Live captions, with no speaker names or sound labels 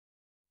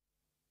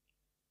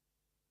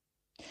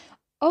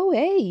Oh,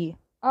 hey.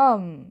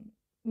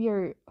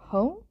 You're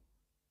home?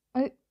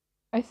 I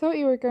I thought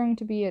you were going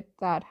to be at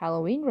that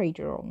Halloween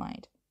rager all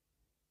night.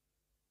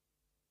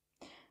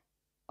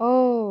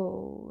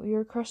 Oh,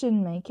 your crush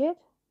didn't make it?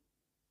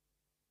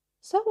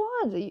 So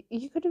what?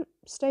 You could have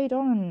stayed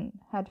on and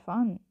had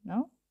fun,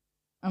 no?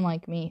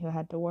 Unlike me, who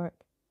had to work.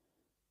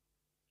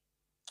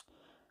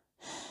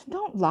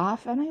 Don't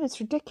laugh. I know it's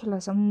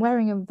ridiculous. I'm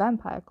wearing a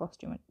vampire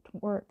costume at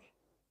work.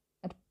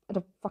 At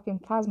a fucking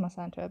plasma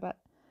center, but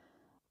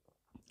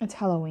it's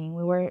Halloween.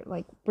 We were,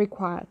 like,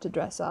 required to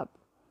dress up.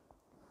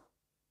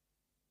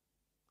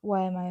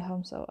 Why am I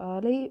home so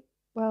early?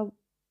 Well,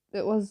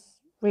 it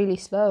was really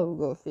slow,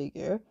 go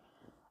figure.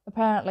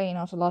 Apparently,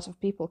 not a lot of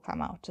people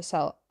come out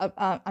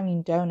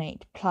to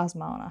donate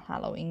plasma on a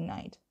Halloween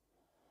night.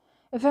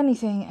 If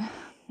anything,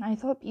 I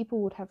thought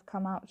people would have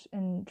come out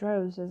in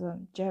droves as a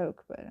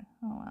joke, but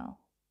oh well.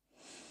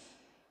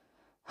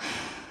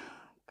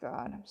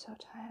 God, I'm so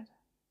tired.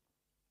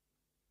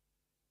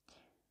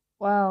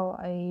 Well,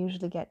 I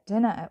usually get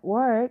dinner at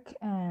work,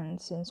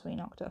 and since we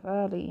knocked off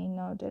early,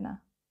 no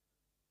dinner.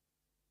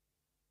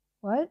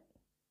 What?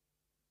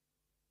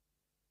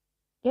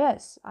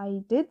 Yes,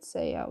 I did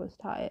say I was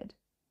tired.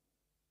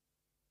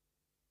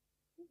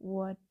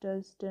 What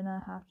does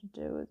dinner have to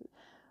do with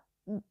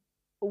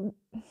it?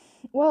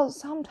 Well,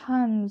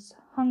 sometimes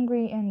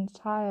hungry and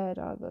tired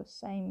are the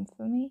same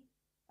for me.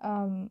 I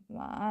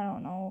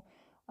don't know.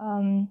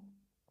 Um,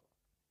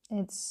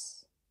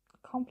 it's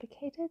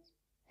complicated.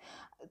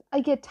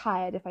 I get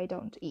tired if I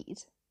don't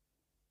eat.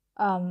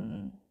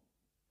 Um,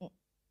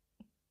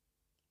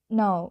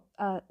 no,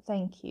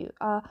 thank you.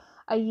 I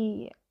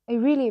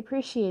really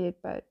appreciate it,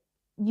 but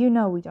you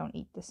know we don't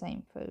eat the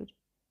same food.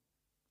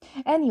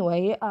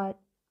 Anyway, I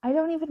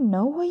don't even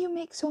know why you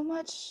make so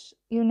much.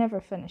 You never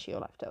finish your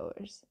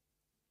leftovers.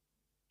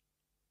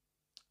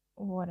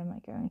 What am I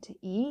going to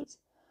eat?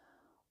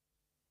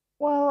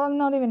 Well, I'm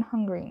not even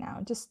hungry now,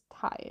 just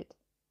tired.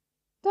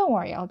 Don't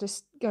worry, I'll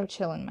just go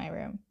chill in my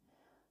room.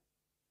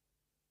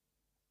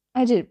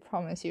 I did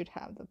promise you'd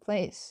have the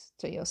place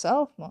to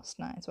yourself most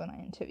nights when I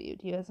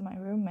interviewed you as my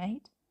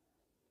roommate.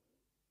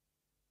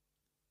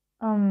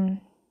 Um,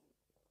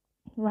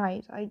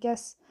 right, I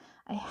guess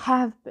I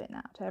have been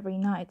out every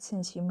night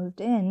since you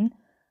moved in.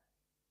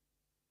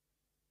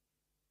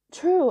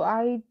 True,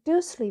 I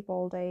do sleep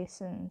all day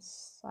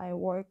since I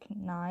work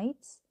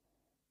nights.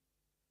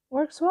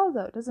 Works well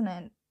though, doesn't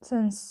it?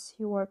 Since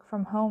you work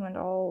from home and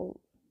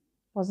all,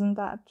 wasn't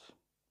that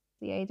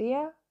the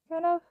idea,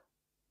 kind of?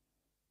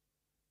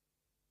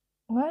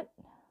 What?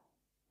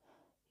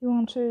 You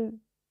want to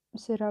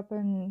sit up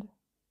and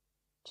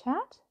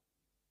chat?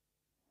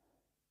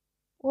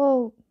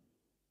 Well,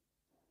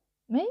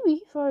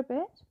 maybe for a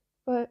bit,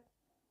 but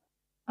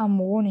I'm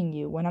warning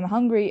you, when I'm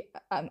hungry,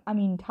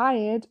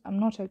 tired, I'm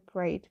not a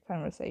great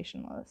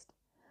conversationalist.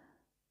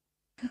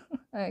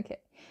 Okay,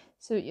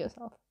 suit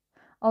yourself.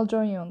 I'll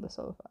join you on the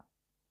sofa.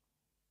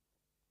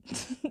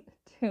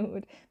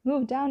 Dude,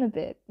 move down a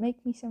bit.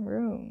 Make me some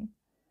room.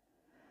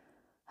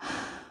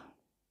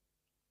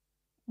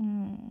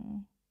 Hmm.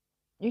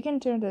 You can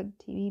turn the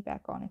TV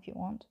back on if you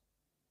want.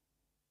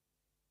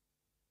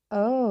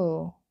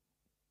 Oh,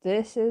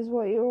 this is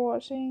what you're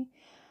watching?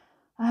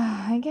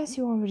 I guess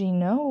you already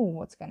know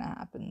what's gonna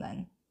happen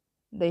then.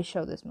 They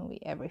show this movie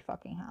every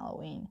fucking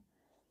Halloween.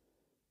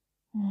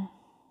 I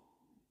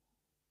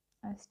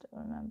still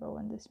remember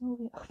when this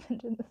movie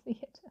opened in the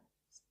theaters.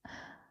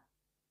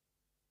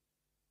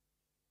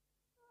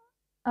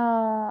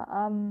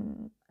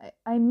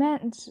 I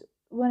meant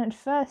when it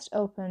first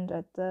opened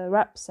at the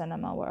rap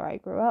cinema where I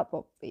grew up,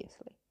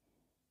 obviously.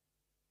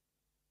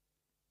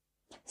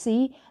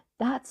 See,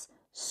 that's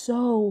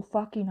so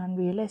fucking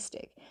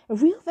unrealistic. A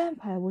real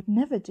vampire would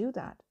never do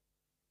that.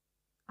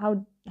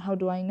 How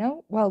do I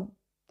know? Well,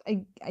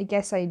 I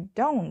guess I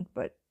don't,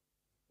 but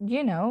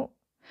you know.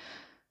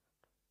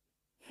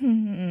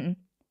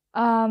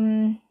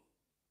 um.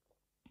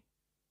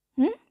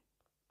 Hmm?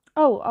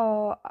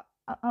 Oh,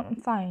 I'm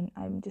fine.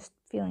 I'm just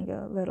feeling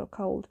a little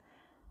cold.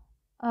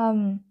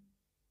 Um.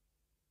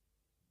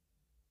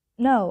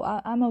 No,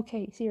 I'm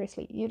okay.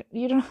 Seriously,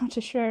 you don't have to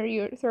share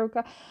your throat.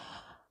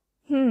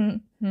 Hmm.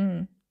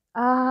 Hmm.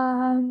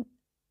 Um.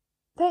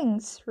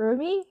 Thanks,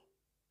 Rumi.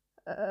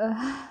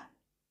 Uh.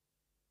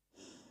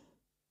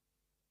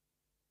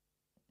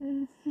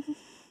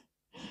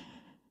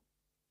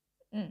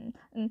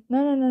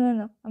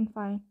 No. I'm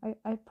fine.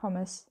 I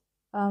promise.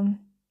 Um.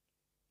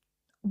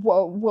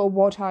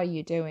 What are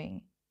you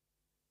doing?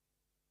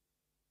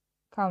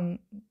 Come,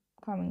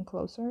 coming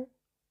closer.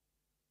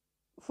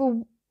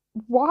 For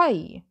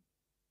why?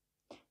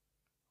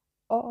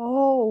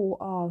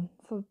 Oh,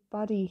 for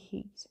body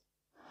heat.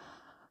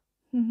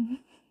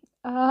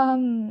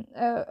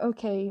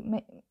 Okay,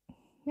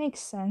 makes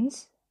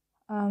sense.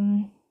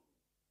 Um,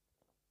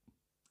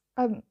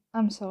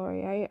 I'm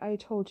sorry. I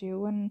told you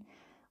when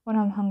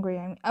I'm hungry.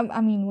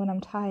 When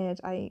I'm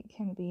tired, I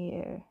can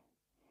be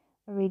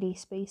really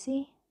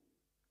spacey.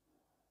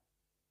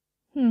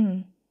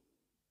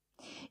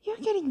 You're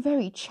getting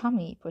very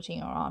chummy putting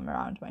your arm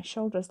around my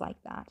shoulders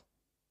like that.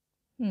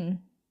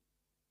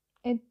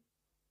 It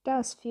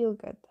does feel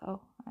good,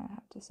 though, I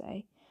have to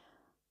say.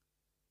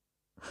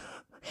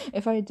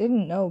 If I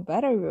didn't know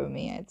better,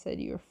 Rumi, I'd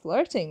said you were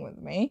flirting with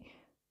me.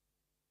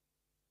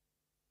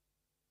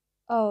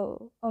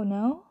 Oh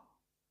no?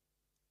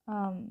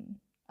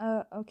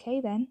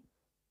 Okay then.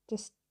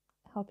 Just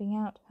helping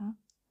out, huh?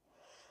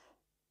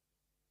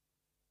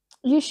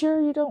 You sure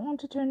you don't want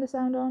to turn the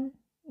sound on?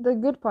 The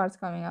good part's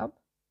coming up.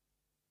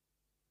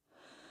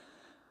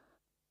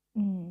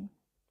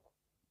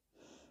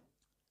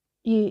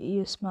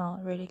 You smell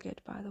really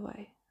good, by the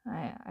way.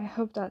 I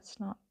hope that's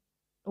not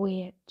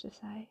weird to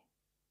say.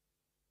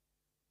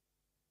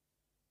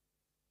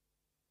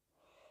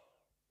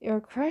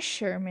 Your crush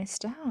sure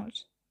missed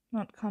out,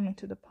 not coming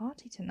to the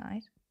party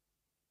tonight.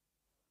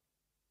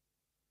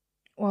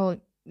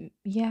 Well,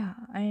 yeah,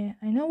 I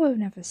know we've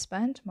never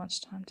spent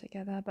much time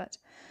together, but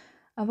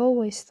I've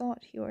always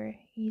thought you were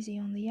easy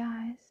on the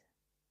eyes.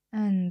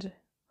 And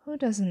who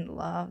doesn't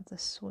love the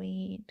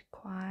sweet,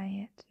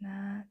 quiet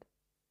nerd?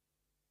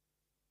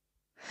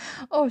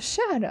 Oh,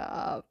 shut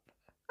up.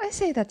 I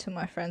say that to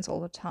my friends all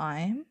the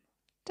time.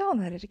 Don't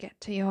let it get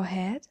to your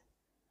head.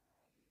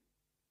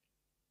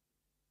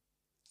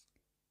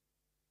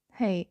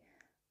 Hey,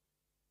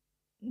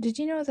 did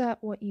you know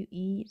that what you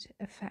eat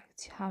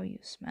affects how you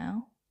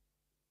smell?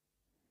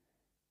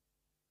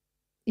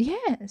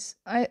 Yes,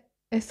 I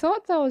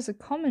thought that was a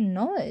common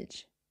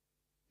knowledge.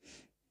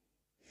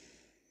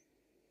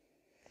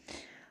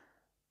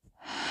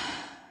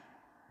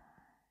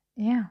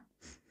 Yeah.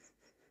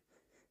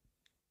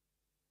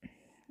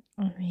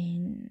 I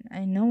mean,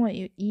 I know what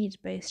you eat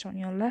based on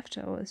your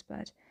leftovers,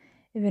 but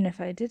even if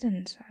I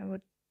didn't, I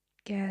would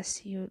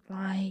guess you'd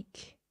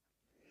like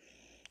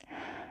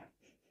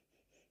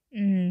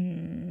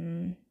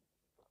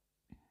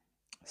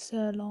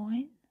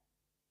sirloin,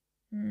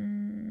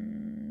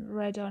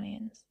 red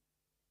onions,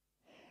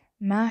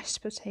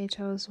 mashed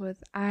potatoes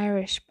with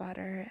Irish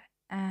butter,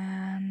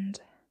 and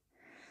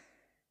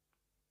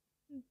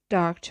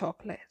dark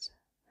chocolate.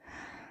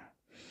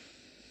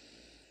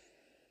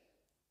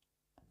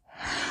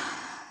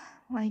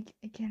 Like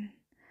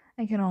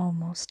I can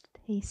almost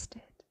taste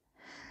it.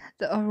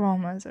 The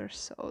aromas are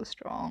so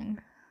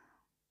strong.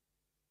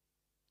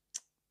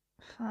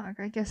 Fuck,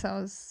 I guess I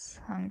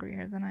was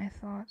hungrier than I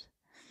thought.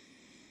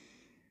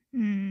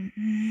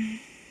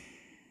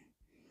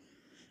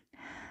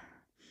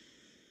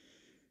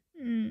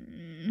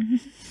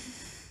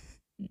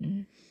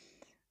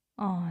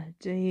 Oh,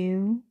 do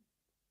you?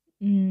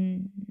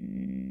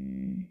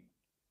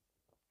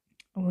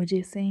 Would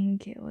you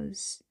think it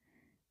was...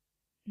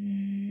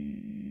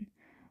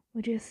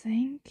 would you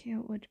think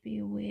it would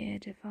be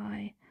weird if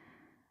I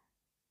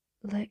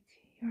lick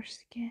your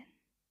skin?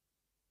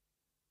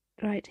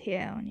 Right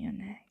here on your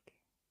neck.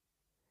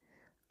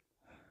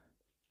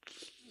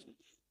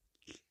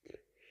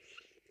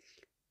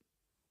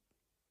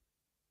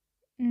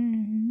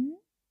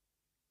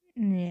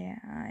 Yeah,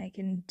 I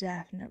can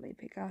definitely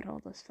pick out all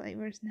those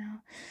flavors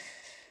now.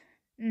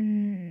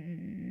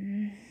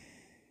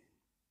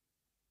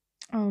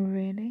 Oh,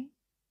 really?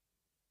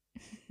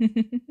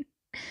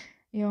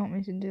 You want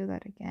me to do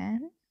that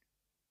again?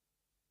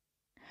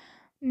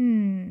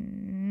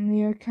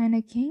 You're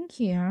kinda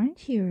kinky,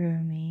 aren't you,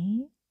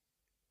 Rumi?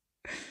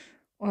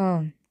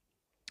 Well,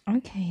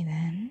 okay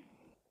then.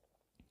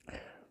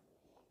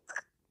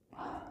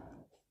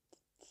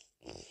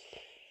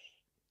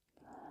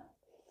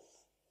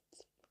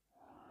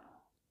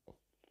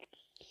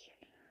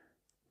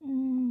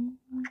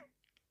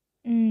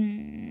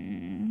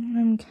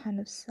 I'm kind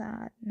of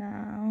sad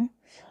now.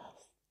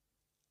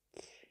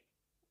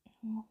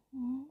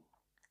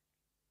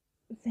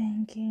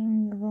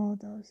 Thinking of all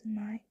those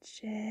night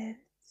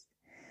shifts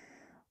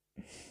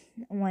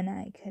when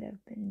I could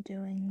have been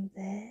doing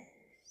this.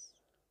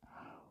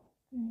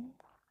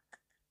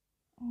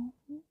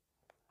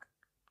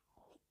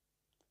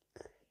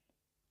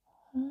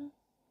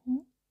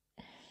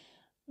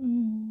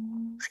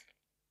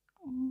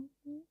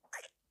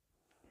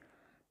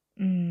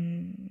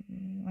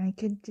 I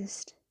could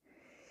just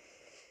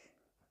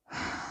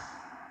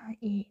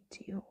eat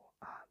you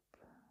up,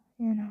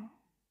 you know.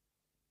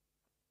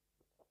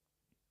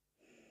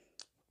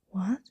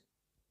 What?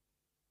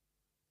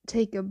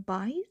 Take a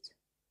bite?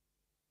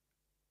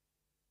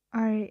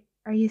 Are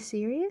you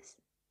serious?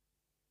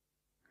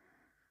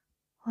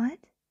 What?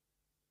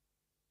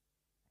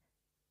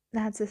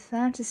 That's a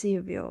fantasy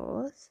of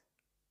yours?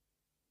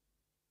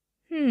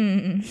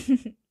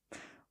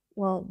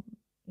 Well,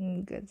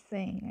 good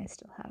thing I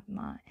still have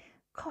my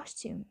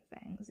costume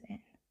fangs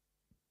in.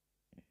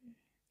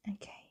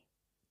 Okay.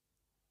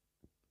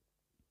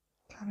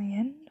 Coming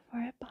in for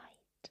a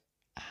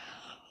bite.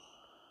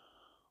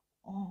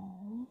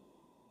 Oh.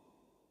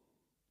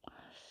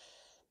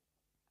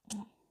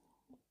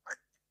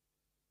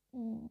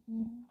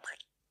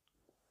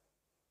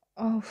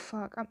 Oh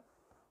fuck.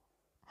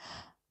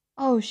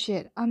 Oh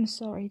shit. I'm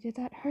sorry. Did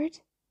that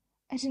hurt?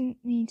 I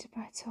didn't mean to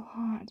bite so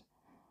hard.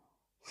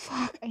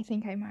 Fuck, I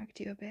think I marked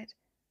you a bit.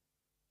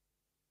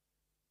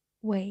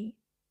 Wait.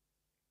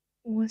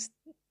 Was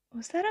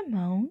Was that a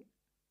moan?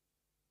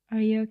 Are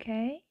you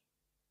okay?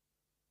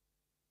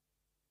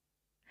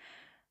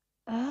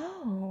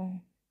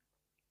 Oh.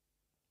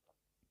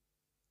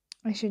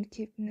 I should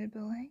keep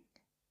nibbling.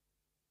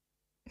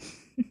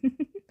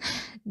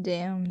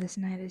 Damn, this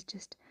night is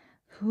just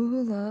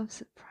full of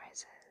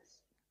surprises.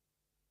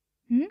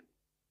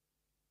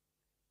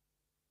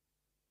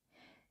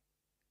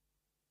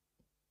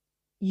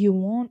 You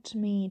want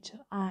me to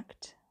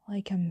act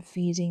like I'm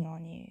feeding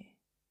on you?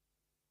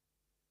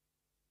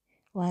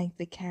 Like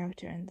the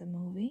character in the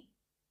movie?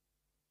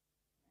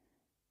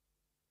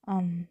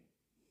 Um,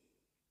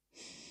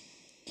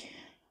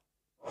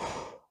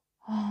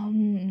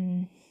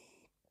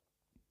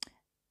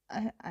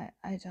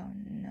 I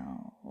don't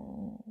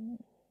know.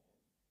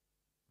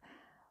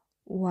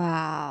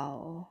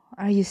 Wow,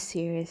 are you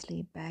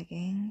seriously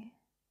begging?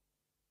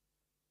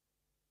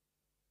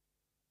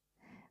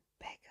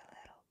 Beg a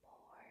little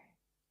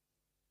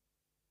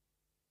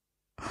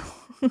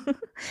more.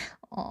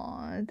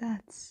 Oh,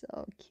 that's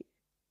so cute.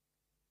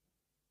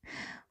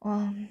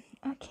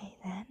 Okay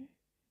then.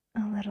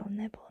 A little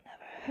nibble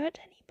never hurt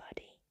anyone.